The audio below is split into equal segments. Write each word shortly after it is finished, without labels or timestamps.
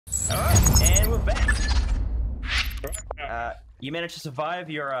Alright, and we're back. You managed to survive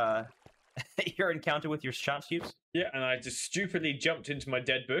your your encounter with your chance cubes? Yeah, and I just stupidly jumped into my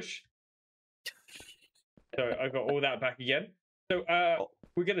dead bush. So I got all that back again. So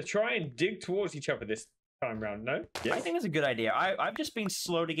we're gonna try and dig towards each other this time round, no? Yes. I think it's a good idea. I've just been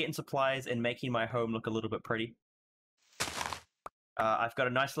slowly getting supplies and making my home look a little bit pretty. I've got a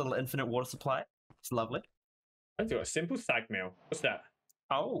nice little infinite water supply. It's lovely. I've got a simple sag mill. What's that?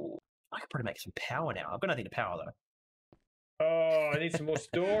 Oh, I could probably make some power now. I've got nothing to power though. Oh, I need some more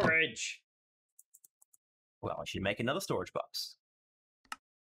storage. Well, I should make another storage box.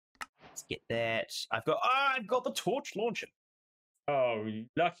 Let's get that. I've got the torch launcher. Oh,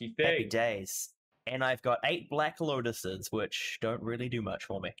 lucky thing. Happy days. And I've got 8 black lotuses, which don't really do much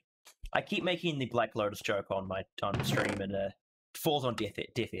for me. I keep making the black lotus joke on stream, and it falls on deaf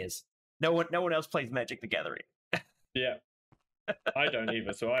ears. No one else plays Magic the Gathering. Yeah, I don't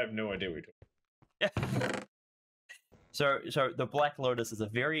either, so I have no idea what you're talking. So the Black Lotus is a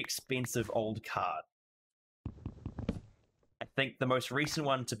very expensive old card. I think the most recent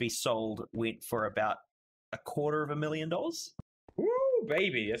one to be sold went for about $250,000. Woo,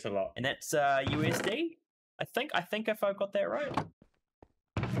 baby, that's a lot. And that's USD. I think if I've got that right.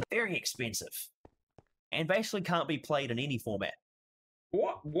 Very expensive, and basically can't be played in any format.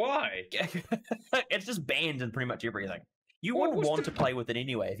 What? Why? It's just banned in pretty much everything. You wouldn't want to play with it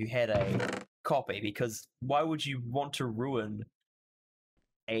anyway if you had a copy, because why would you want to ruin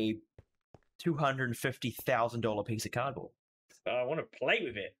a $250,000 piece of cardboard? I want to play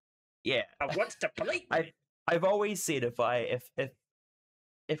with it. Yeah, I want to play. I've always said if I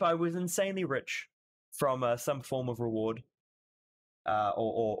was insanely rich from some form of reward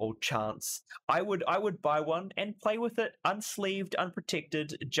or chance, I would buy one and play with it unsleeved,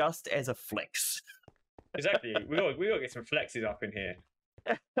 unprotected, just as a flex. Exactly. we gotta get some flexes up in here.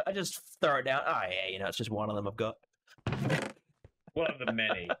 I just throw it down. Oh yeah, it's just one of them I've got. One of the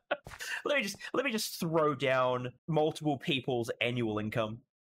many. Let me just throw down multiple people's annual income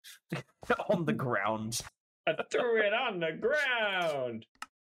on the ground. I threw it on the ground.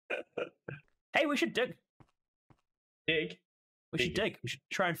 Hey, we should dig. Dig. We should dig. We should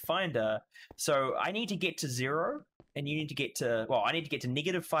try and find a. So I need to get to 0, and you need to get to. Well, I need to get to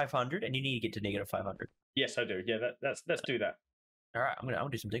 -500, and you need to get to -500. Yes, I do. Yeah, let's do that. All right, I'm gonna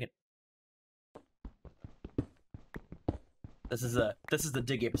do some digging. This is the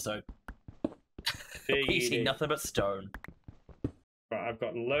dig episode. You see nothing but stone. Right, I've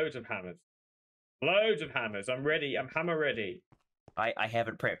got loads of hammers. Loads of hammers. I'm ready. I'm hammer ready. I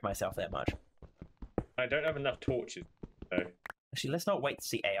haven't prepped myself that much. I don't have enough torches, so. Actually, let's not wait to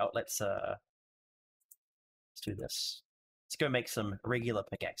see out. Let's do this. Let's go make some regular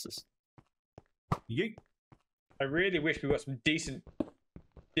pickaxes. Yeet. I really wish we got some decent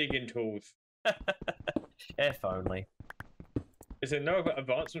digging tools. If only. Is there no other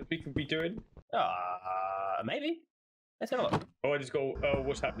advancements we could be doing? Maybe. Let's have a look. Oh, I just got. Oh,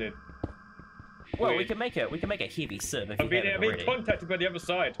 what's happening? Well, we can make a heavy sieve if I'm being contacted by the other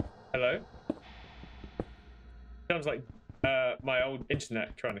side. Hello. Sounds like my old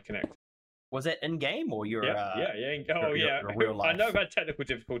internet trying to connect. Was it in game or your? Yeah. Oh yeah. Real life. I know I've had technical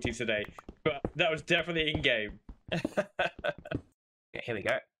difficulties today, but that was definitely in game. Okay, here we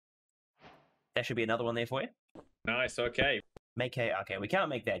go. There should be another one there for you. Nice. Okay. Okay, we can't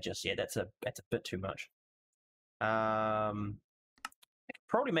make that just yet. That's a bit too much. I could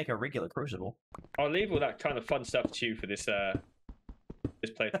probably make a regular crucible. I'll leave all that kind of fun stuff to you for this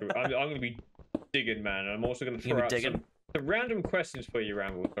this playthrough. I'm going to be digging, man. I'm also going to throw out some random questions for you,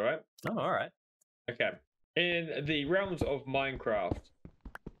 Rambles. All right? Oh, all right. Okay. In the realms of Minecraft,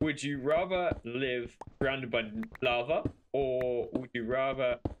 would you rather live surrounded by lava, or would you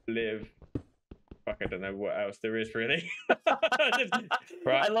rather live? Fuck, I don't know what else there is really.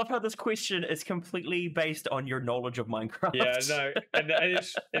 Right. I love how this question is completely based on your knowledge of Minecraft. Yeah, no, and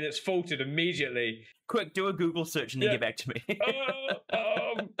it's faulted immediately. Quick, do a Google search and then get back to me.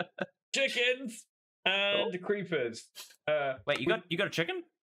 Chickens and creepers. Wait, you got a chicken?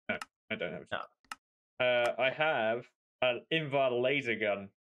 No, I don't have a chicken. No. I have an invar laser gun.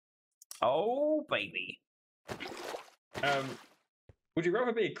 Oh baby. Would you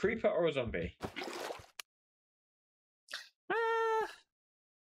rather be a creeper or a zombie?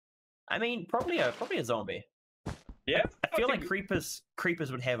 I mean, probably a zombie. Yeah, I feel like creepers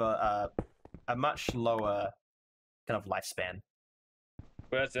would have a much lower kind of lifespan.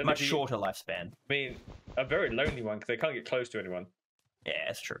 Well, much shorter lifespan. I mean, a very lonely one because they can't get close to anyone. Yeah,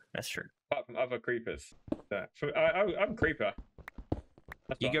 that's true. That's true. Apart from other creepers. I'm creeper.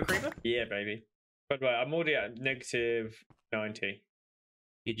 You go creeper? Yeah, baby. But I'm already at -90.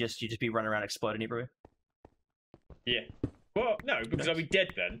 You just be running around exploding everywhere. Yeah. Well, no, because I'll be dead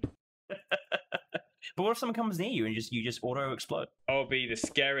then. But what if someone comes near you and you just auto explode? I'll be the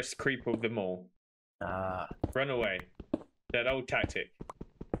scariest creeper of them all. Run away. That old tactic.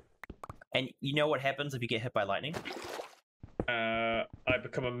 And you know what happens if you get hit by lightning? I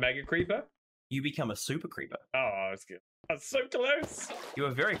become a mega creeper. You become a super creeper. Oh, that's good. That's so close. You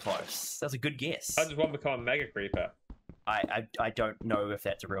were very close. That's a good guess. I just want to become a mega creeper. I don't know if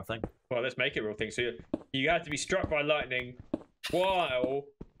that's a real thing. Well, let's make it a real thing. So you have to be struck by lightning while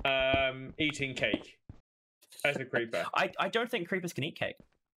eating cake as a creeper. I don't think creepers can eat cake.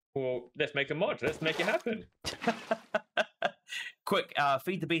 Well, let's make a mod. Let's make it happen. Quick,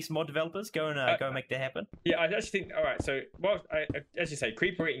 Feed the Beast mod developers, go and make that happen. Yeah, I actually think. All right, so as you say,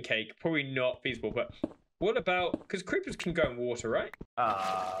 creeper eating cake probably not feasible. But what about because creepers can go in water, right?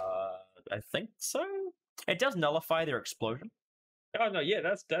 I think so. It does nullify their explosion. Oh no, yeah,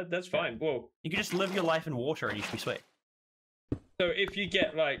 that's fine. Well, you can just live your life in water and you should be sweet. So if you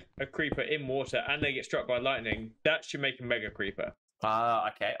get like a creeper in water and they get struck by lightning, that should make a mega creeper.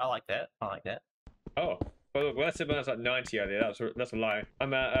 Okay, I like that. Oh, well, I said when I was like 90 earlier. That's a lie.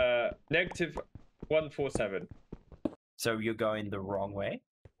 I'm at negative 147. So you're going the wrong way.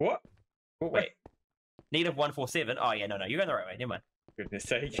 What? Wait. Negative 147. Oh yeah, no, you're going the right way. Never mind. Goodness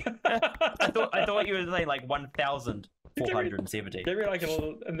sake. I thought you were saying like 1,470. Give me like a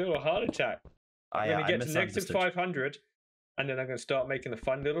little heart attack. I'm going to get to negative 500, and then I'm going to start making a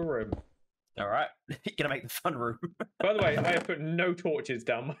fun little room. All right, you're gonna make the fun room. By the way, I have put no torches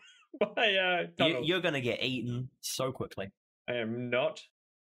down my tunnel. You're gonna get eaten so quickly. I am not.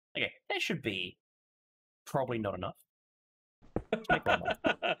 Okay, that should be probably not enough. Make one more.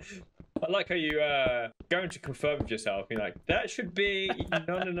 I like how you going to confirm with yourself. You're like, that should be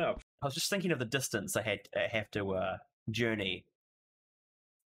not enough. I was just thinking of the distance I have to journey,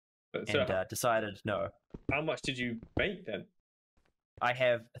 and decided no. How much did you make then? I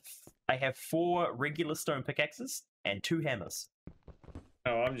have 4 regular stone pickaxes and 2 hammers.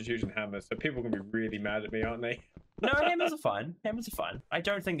 Oh, I'm just using hammers, so people are gonna be really mad at me, aren't they? No, hammers are fine. Hammers are fine. I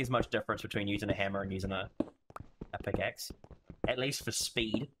don't think there's much difference between using a hammer and using a pickaxe, at least for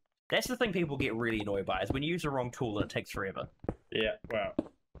speed. That's the thing people get really annoyed by, is when you use the wrong tool and it takes forever. Yeah, well,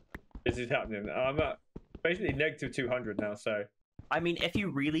 this is happening. I'm at basically negative 200 now, so... I mean, if you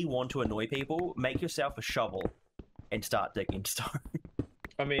really want to annoy people, make yourself a shovel and start digging stone.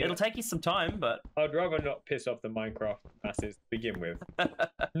 I mean... It'll take you some time, but... I'd rather not piss off the Minecraft masses to begin with.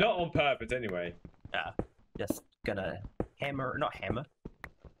 Not on purpose, anyway. Just gonna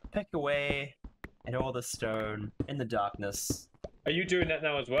pick away at all the stone in the darkness. Are you doing that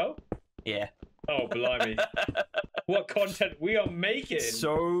now as well? Yeah. Oh, blimey. What content we are making!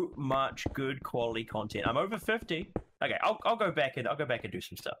 So much good quality content. I'm over 50. Okay, I'll go back and do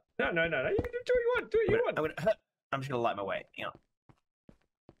some stuff. No. You can do what you want. Do what you want. I'm just gonna light my way. Hang on.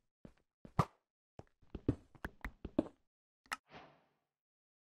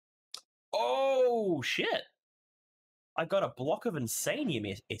 Oh shit! I got a block of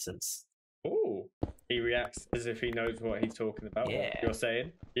insanium essence. Oh, he reacts as if he knows what he's talking about. Yeah. What you're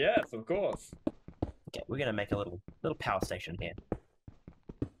saying? Yes, of course. Okay, we're gonna make a little power station here.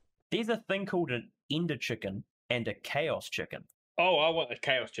 There's a thing called an ender chicken and a chaos chicken. Oh, I want a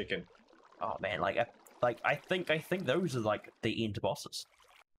chaos chicken. Oh man, I think those are like the end bosses.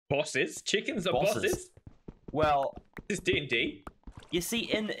 Bosses? Chickens are bosses? Well, this is D&D. You see,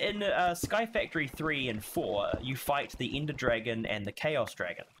 in Sky Factory 3 and 4, you fight the Ender Dragon and the Chaos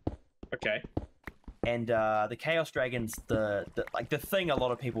Dragon. Okay. And the Chaos Dragon's the thing a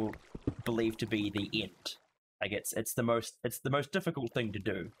lot of people believe to be the end. Like it's the most difficult thing to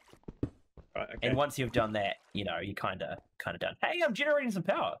do. Right. Okay. And once you've done that, you're kind of done. Hey, I'm generating some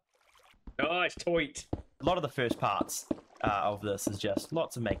power. Nice, toit. A lot of the first parts of this is just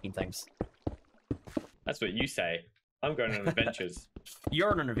lots of making things. That's what you say. I'm going on adventures. You're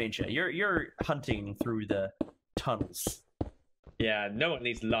on an adventure. You're hunting through the tunnels. Yeah, no one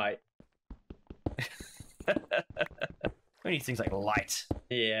needs light. We need things like light.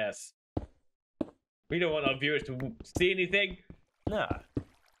 Yes. We don't want our viewers to see anything. No.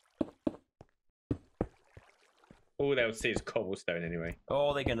 All they'll see is cobblestone anyway.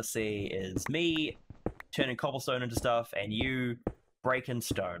 All they're going to see is me turning cobblestone into stuff and you breaking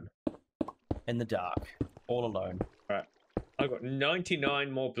stone in the dark, all alone. Right. I've got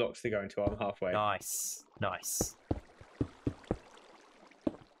 99 more blocks to go until I'm halfway. Nice.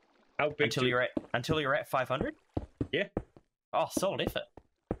 How big until you're at 500? Yeah. Oh, solid effort.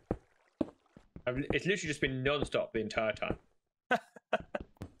 It's literally just been non-stop the entire time.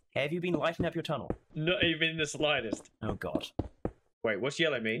 Have you been lighting up your tunnel? Not even the slightest. Oh god. Wait, what's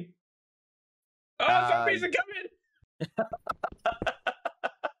yellow mean? Oh, Uh, zombies are coming!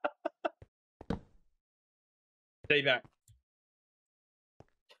 Stay back.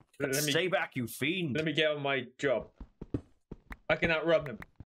 Stay back, you fiend. Let me get on my job. I can outrun them.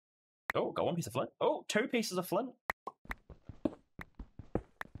 Oh, got one piece of flint. Oh, 2 pieces of flint.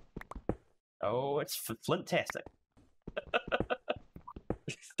 Oh, it's flint-tastic.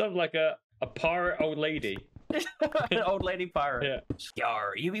 Sounds like a pirate old lady. An old lady pirate. Yeah.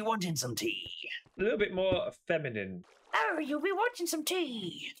 Yar, you be wanting some tea. A little bit more feminine. Oh, you be wanting some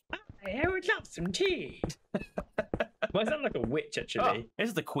tea. I would love some tea. Might sound like a witch, Oh, actually.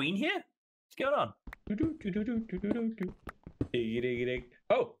 is the queen here? What's going on?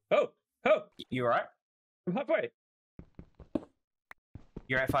 Oh! You alright? I'm halfway.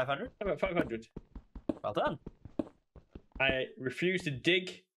 You're at 500? I'm at 500. Well done. I refuse to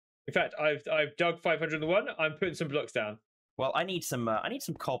dig. In fact, I've dug 501. I'm putting some blocks down. Well, I need some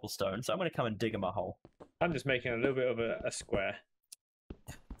cobblestone, so I'm going to come and dig in my hole. I'm just making a little bit of a square.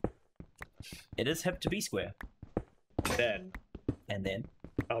 It is hip to be square. Then And then...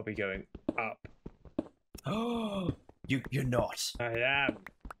 I'll be going up. Oh, you're not. I am.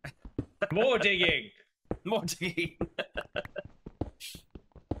 More digging. More digging.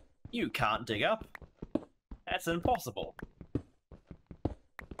 You can't dig up. That's impossible.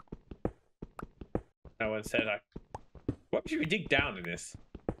 No one said I. What should we dig down in this?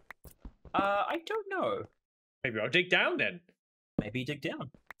 I don't know. Maybe I'll dig down then. Maybe dig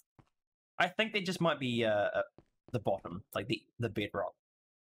down. I think they just might be at the bottom, like the bedrock.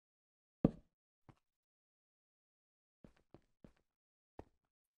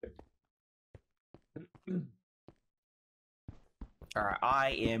 Alright, I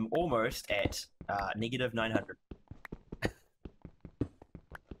am almost at negative 900.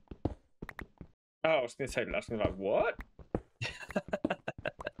 Oh, I was going to say, like, what?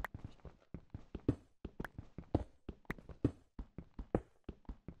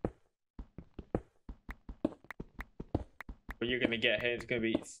 What you're going to get here is going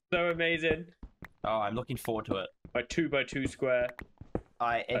to be so amazing. Oh, I'm looking forward to it. My 2x2 square.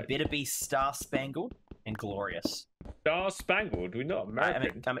 It better be star-spangled and glorious. Star Spangled? We're not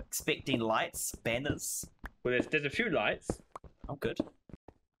American. I'm expecting lights, banners. Well, there's a few lights. Oh, good.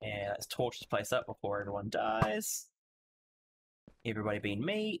 And let's torch this place up before everyone dies. Everybody being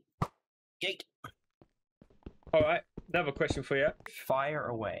me. Gate. Alright, another question for you. Fire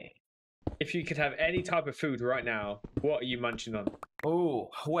away. If you could have any type of food right now, what are you munching on? Oh,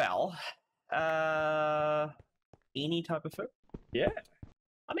 well, any type of food. Yeah.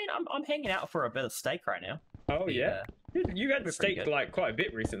 I mean, I'm hanging out for a bit of steak right now. Oh, yeah. You had pretty steak good. like quite a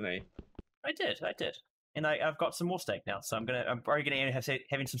bit recently. I did, and I've got some more steak now, so I'm probably gonna end up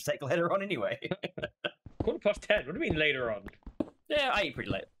having some steak later on anyway. 10:15. What do you mean later on? Yeah, I eat pretty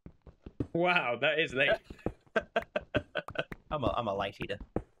late. Wow, that is late. I'm a late eater.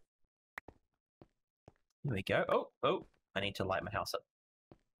 Here we go. Oh, I need to light my house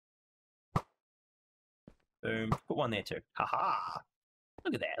up. Boom. Put one there too. Haha.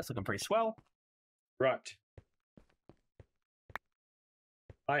 Look at that. That's looking pretty swell. Right.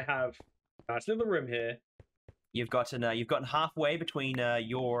 I have a nice little room here. You've gotten halfway between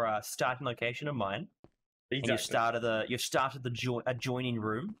your starting location and mine. Exactly. And you've started the adjoining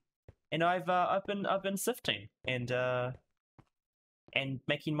room, and I've been sifting and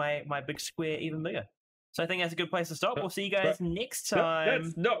making my big square even bigger. So I think that's a good place to stop. We'll see you guys next time.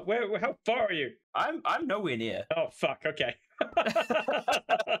 That's not where. How far are you? I'm nowhere near. Oh fuck. Okay.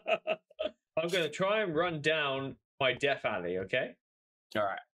 I'm gonna try and run down my death alley. Okay. All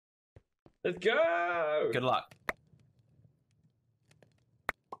right. Let's go. Good luck.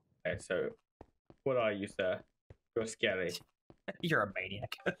 Okay. So, what are you, sir? You're scary. You're a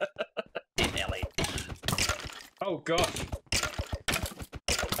maniac. Nelly. Oh gosh.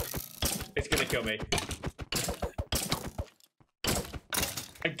 It's gonna kill me.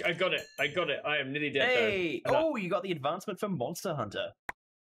 I got it. I am nearly dead. Hey! Though. Oh, you got the advancement for Monster Hunter.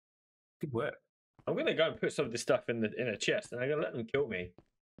 Good work. I'm gonna go and put some of this stuff in a chest, and I'm gonna let them kill me.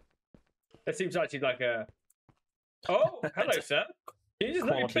 That seems actually like a. Oh, hello, sir. Can you just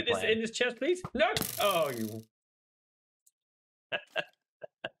let me put this in this chest, please? No. Oh, you.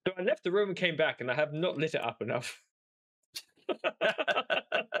 So I left the room and came back, and I have not lit it up enough.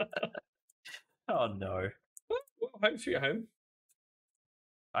 Oh no. Well, home sweet home.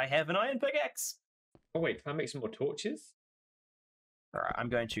 I have an iron pickaxe. Oh wait, can I make some more torches? All right, I'm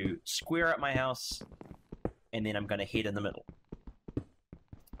going to square up my house, and then I'm going to head in the middle.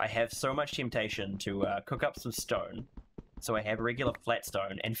 I have so much temptation to cook up some stone, so I have regular flat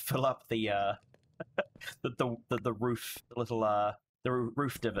stone and fill up the the roof, the little The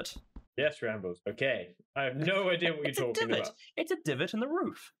roof divot. Yes, Rambles. Okay. I have no idea what you're It's a talking divot. about. It's a divot in the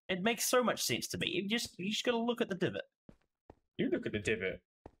roof. It makes so much sense to me. You just gotta look at the divot. You look at the divot.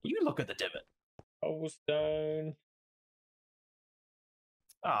 You look at the divot. Cobblestone.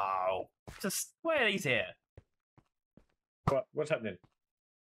 Oh, just why are these here? What's happening?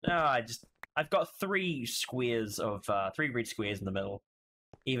 No, I've got 3 squares of 3 red squares in the middle,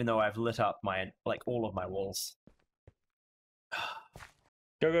 even though I've lit up all of my walls.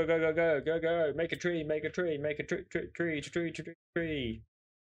 Go, go, go, go, go, go, go. Make a tree, make a tree, make a tree, tree, tree, tree, tree, tree.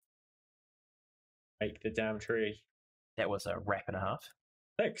 Make the damn tree. That was a rap and a half.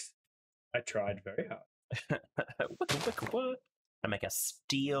 Thanks. I tried very hard. What? I make a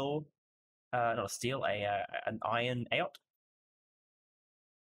steel, not a steel, an iron out.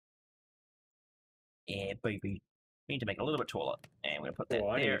 Yeah, baby. We need to make it a little bit taller, and we're gonna put that Oh,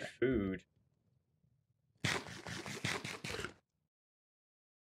 I there. need food.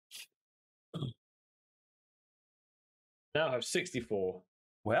 Now I have 64.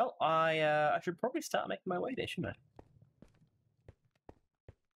 Well, I should probably start making my way there, shouldn't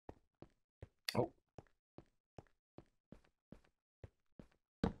I? Oh.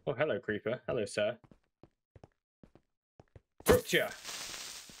 Oh, hello, creeper. Hello, sir. Rupture.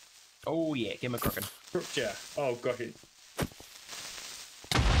 Oh yeah, give him a crookin'. Rupture. Oh, got it.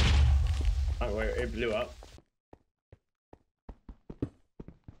 Oh, wait, it blew up.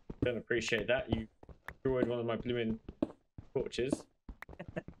 Don't appreciate that. You destroyed one of my blooming torches.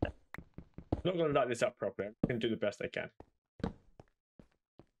 I'm not going to light this up properly. I'm going to do the best I can.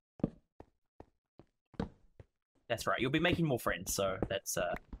 That's right. You'll be making more friends, so that's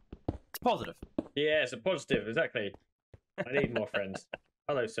it's positive. Yeah, it's a positive, exactly. I need more friends.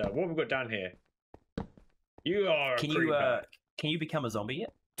 Hello, sir. What have we got down here? You are a creeper. Can you become a zombie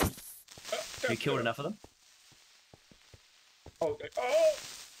yet? Have you killed enough of them? Oh!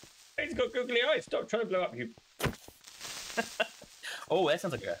 He's got googly eyes. Stop trying to blow up, you. Oh, that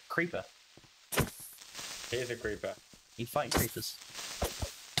sounds like a creeper. Here's a creeper. You fighting creepers.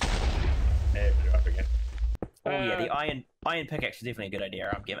 There, it blew up again. Oh yeah, the iron pickaxe is definitely a good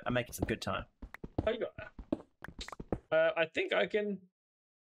idea. I'm making some good time. Oh, you got that. I think I can.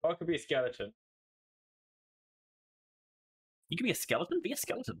 I could be a skeleton. You can be a skeleton. Be a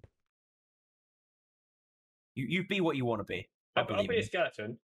skeleton. You be what you want to be. I'll be a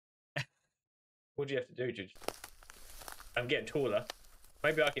skeleton. What do you have to do, Jude? I'm getting taller.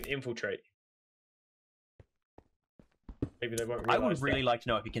 Maybe I can infiltrate. Maybe they won't realize I would really like to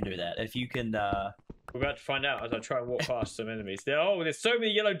know if you can do that. If you can. We're about to find out as I try and walk past some enemies. Oh, there's so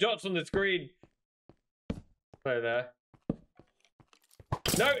many yellow dots on the screen. Hello there.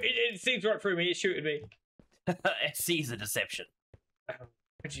 No, it seems right through me. It's shooting me. It sees a deception.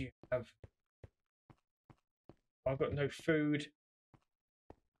 What do you have? I've got no food.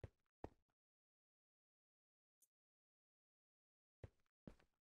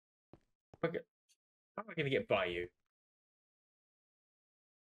 How am I going to get by you?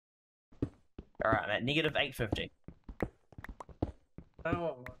 All right, I'm at negative 850. How am I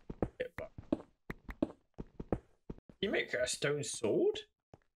going to get by? You make a stone sword?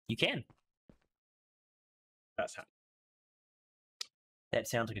 You can. That's how. That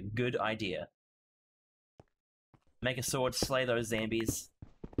sounds like a good idea. Make a sword, slay those zombies.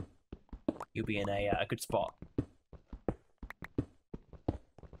 You'll be in a good spot.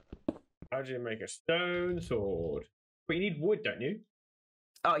 How do you make a stone sword? But you need wood, don't you?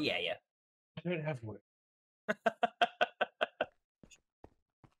 Oh yeah, yeah. I don't have wood.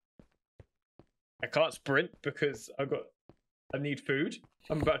 I can't sprint because I need food.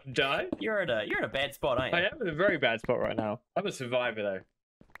 I'm about to die. You're in a bad spot, aren't you? I am in a very bad spot right now. I'm a survivor though.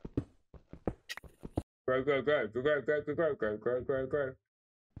 Grow, grow, grow, grow, grow, grow, grow, grow, grow, grow, grow.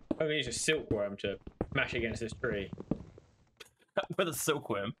 I'm gonna use a silkworm to mash against this tree. With a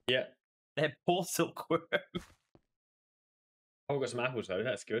silkworm. Yeah. That poor silkworm. Oh, I've got some apples though.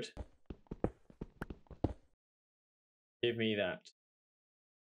 That's good. Give me that.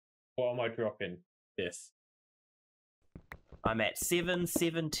 What am I dropping? This. I'm at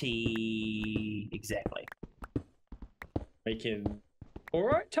 770 exactly. Making all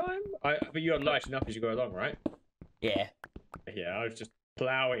right time. But you're lighting up as you go along, right? Yeah. Yeah, I was just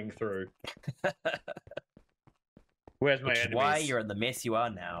plowing through. Where's my Which is enemies? why you're in the mess you are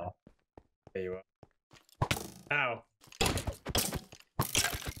now. There you are. Ow.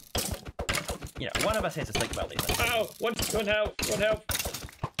 You know, one of us has to think about these things. Ow! One health! One health!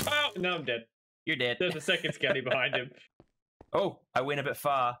 Ow! No, I'm dead. You're dead. There's a second skelly behind him. Oh, I went a bit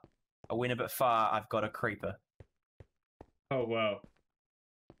far. I've got a creeper. Oh, wow.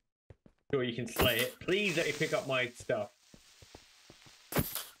 Sure, you can slay it. Please let me pick up my stuff.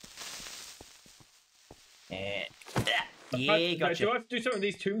 And yeah, gotcha. Do I have to do some of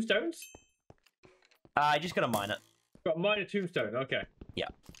these tombstones? I just gotta mine it. Got mine a tombstone. Okay. Yeah.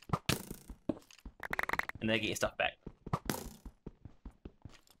 And then get your stuff back.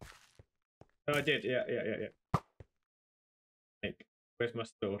 Oh, I did. Yeah. Nick, where's my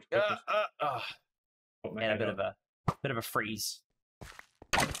sword? And And a bit of a freeze.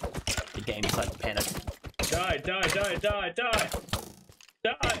 The game is like panic. Die!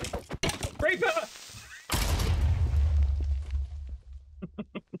 Reaper!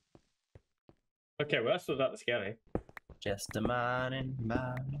 Okay, well that's not that scary. Just a mine.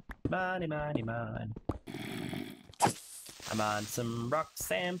 I mine some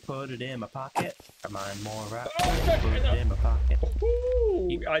rocks and put it in my pocket. I mine more rocks and put it in my pocket.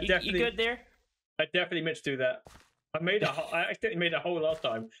 You good there? I definitely meant to do that. I accidentally made a hole last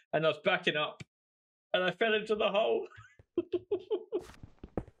time, and I was backing up, and I fell into the hole.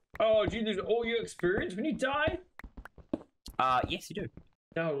 Oh, do you lose all your experience when you die? Yes, you do.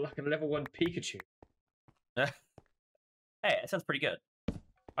 No, like a level 1 Pikachu. Hey, that sounds pretty good.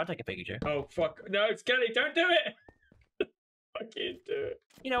 I'll take a Pikachu. Oh fuck! No, Skelly, don't do it! I can't do it.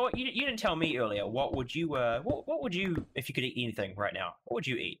 You know what? You didn't tell me earlier. What would you? What would you, if you could eat anything right now? What would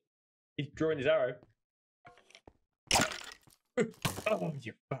you eat? He's drawing his arrow. Oh,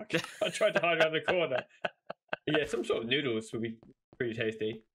 you fuck! I tried to hide around the corner. Yeah, some sort of noodles would be pretty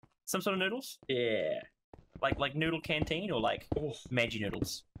tasty. Some sort of noodles? Yeah. Like noodle canteen or like Maggi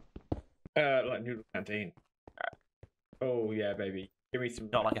noodles? Like noodle canteen. Oh yeah, baby. Give me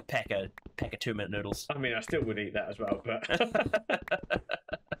some. Not like a pack of 2-minute noodles. I mean, I still would eat that as well, but.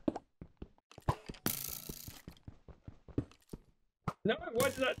 No, why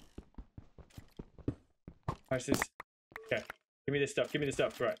did that? What's this? Okay, give me this stuff.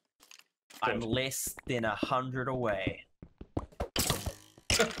 Right. I'm less than 100 away.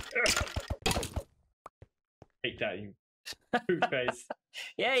 Take that, you poo face.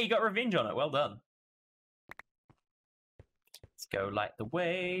 Yeah, you got revenge on it. Well done. Let's go light the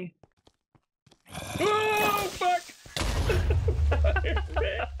way. Oh, fuck! They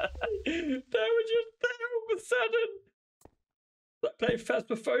were just there all of a sudden. I played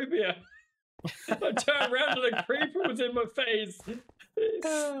Phasmophobia. I turned around and a creeper was in my face. It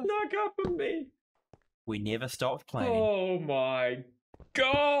snuck up on me. We never stopped playing. Oh my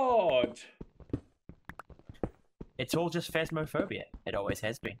god! It's all just Phasmophobia. It always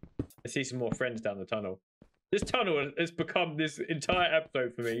has been. I see some more friends down the tunnel. This tunnel has become this entire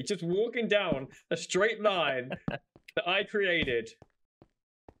episode for me. Just walking down a straight line that I created.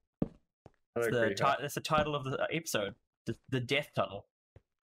 That's the title of the episode. The Death Tunnel.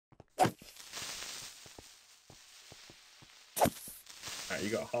 Alright, you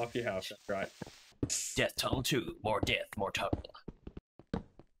got half your house, that's right. Death Tunnel 2. More death, more tunnel.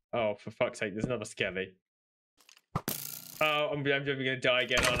 Oh, for fuck's sake, there's another Skelly. Oh, I'm gonna die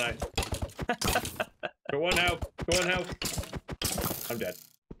again, aren't I? Go on, help! I'm dead.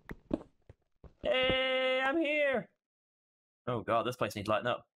 Hey, I'm here! Oh god, this place needs lighting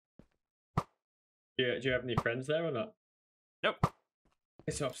up. Do you have any friends there or not? Nope.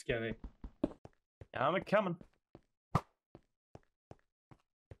 It's up, Skelly. I'm coming.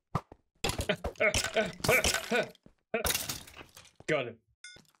 Got him.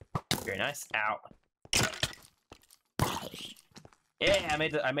 Very nice. Ow. Yeah,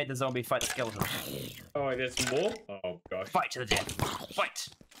 I made the zombie fight the skeleton. Oh, there's more? Oh gosh. Fight to the death. Fight.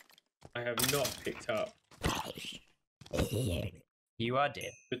 I have not picked up You are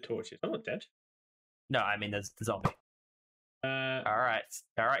dead. the torches. I'm not dead. No, I mean there's the zombie. All right,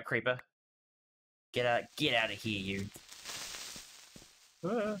 creeper. Get out of here, you.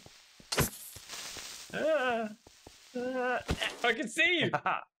 I can see you.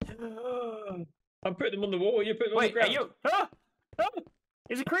 I'm putting them on the wall. You put them on the Wait, ground. are you?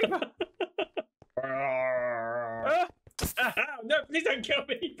 It's a creeper. No, please don't kill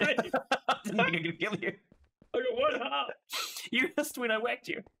me. Please. I didn't think I could kill you. I got one heart. You missed when I whacked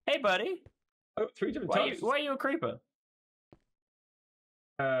you. Hey, buddy. I got 3 different types. Why are you a creeper?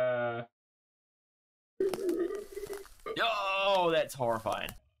 Oh, that's horrifying.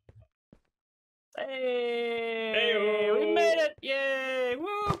 Hey, Hey-o. we made it! Yay!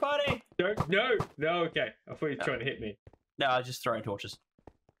 Woo, buddy! No, okay. I thought you were trying to hit me. No, I was just throwing torches.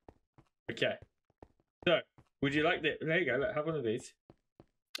 Okay. So, would you like the? There you go. Look, have one of these.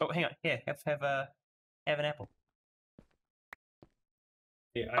 Oh, hang on. Here, have an apple.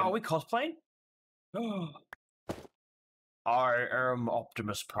 Yeah. Oh, are we cosplaying? I am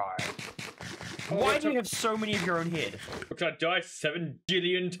Optimus Prime. Why do you have so many of your own head? Because I died 7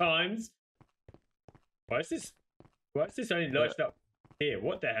 jillion times. Why is this only lighting up? here.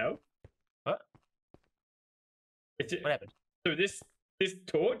 What the hell? What? It's, What happened? so this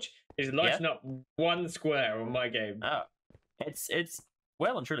torch is lighting up 1 square on my game. Oh, it's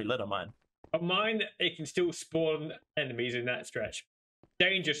well and truly lit on mine. On mine, it can still spawn enemies in that stretch.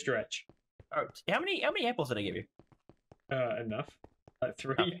 Danger stretch. Oh, how many apples did I give you? Enough. Like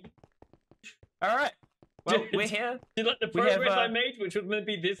 3. Okay. All right. Well, we're here. Do you like the progress I made, which was meant to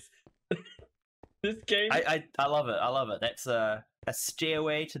be this this game? I love it. I love it. That's a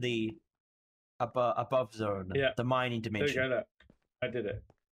stairway to the above zone. Yeah. The mining dimension. There you go. Look. I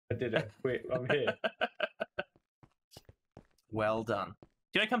did it. Wait, I'm here. Well done.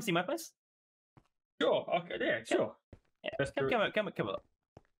 Do you want to come see my place? Sure. Okay. Yeah. Sure. Yeah. Come up.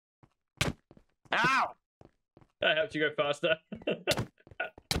 Ow! That helps you go faster.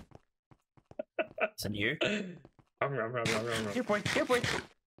 Listen, you. Here, boy.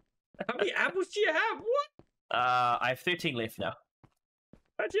 How many apples do you have? What? I have 13 left now.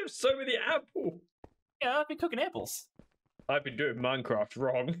 Why do you have so many apples? Yeah, I've been cooking apples. I've been doing Minecraft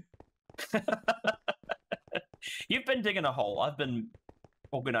wrong. You've been digging a hole. I've been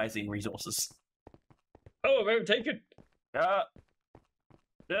organizing resources. Oh, I haven't taken.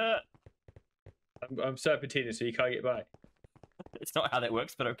 I'm I'm serpentine, so you can't get by. It's not how that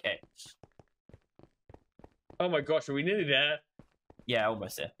works, but okay. Oh my gosh, are we nearly there? Yeah,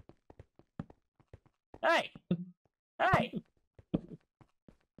 almost there. Hey! Hey!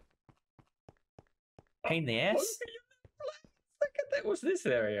 Pain in the ass? Look at that. What's this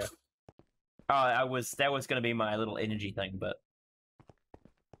area? Oh, that was going to be my little energy thing, but...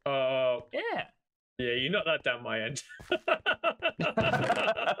 Oh. Yeah. Yeah, you knocked that down my end.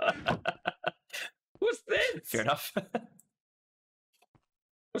 What's this? Fair enough.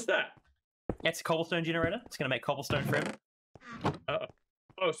 What's that? It's a cobblestone generator. It's going to make cobblestone forever.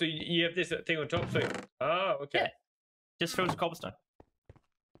 Oh, so you have this thing on top, so... Oh, okay. Yeah. Just fills with cobblestone.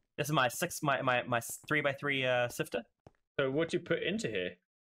 This is my 3x3 sifter. So what do you put into here?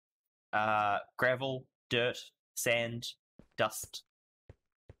 Gravel, dirt, sand, dust.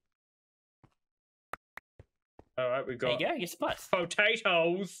 All right, we got... There you go, your supplies.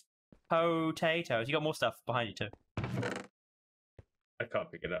 Potatoes! Potatoes. You got more stuff behind you, too. I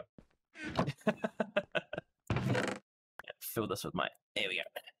can't pick it up. Fill this with my... There we go.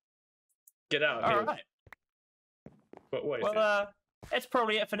 Get out of here. All right. But what is Well, that's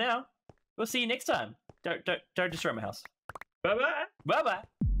probably it for now. We'll see you next time. Don't destroy my house. Bye-bye! Bye-bye!